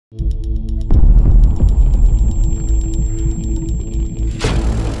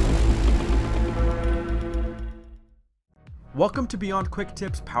Welcome to Beyond Quick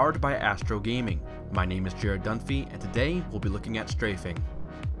Tips powered by Astro Gaming. My name is Jared Dunphy, and today we'll be looking at strafing.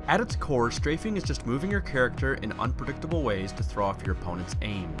 At its core, strafing is just moving your character in unpredictable ways to throw off your opponent's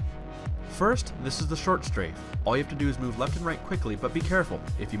aim. First, this is the short strafe. All you have to do is move left and right quickly, but be careful.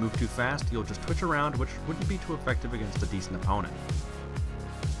 If you move too fast, you'll just twitch around, which wouldn't be too effective against a decent opponent.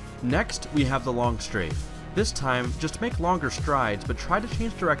 Next, we have the long strafe. This time, just make longer strides, but try to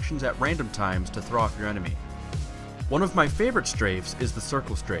change directions at random times to throw off your enemy. One of my favorite strafes is the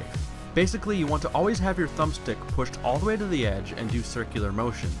circle strafe. Basically, you want to always have your thumbstick pushed all the way to the edge and do circular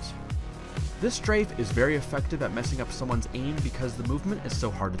motions. This strafe is very effective at messing up someone's aim because the movement is so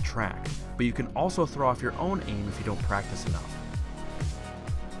hard to track, but you can also throw off your own aim if you don't practice enough.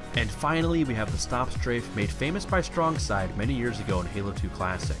 And finally, we have the stop strafe, made famous by Strongside many years ago in Halo 2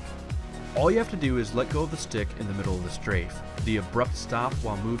 Classic. All you have to do is let go of the stick in the middle of the strafe. The abrupt stop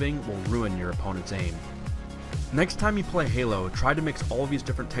while moving will ruin your opponent's aim. Next time you play Halo, try to mix all of these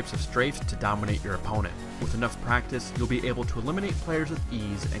different types of strafes to dominate your opponent. With enough practice, you'll be able to eliminate players with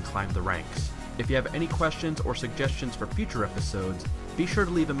ease and climb the ranks. If you have any questions or suggestions for future episodes, be sure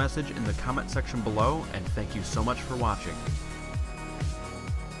to leave a message in the comment section below, and thank you so much for watching.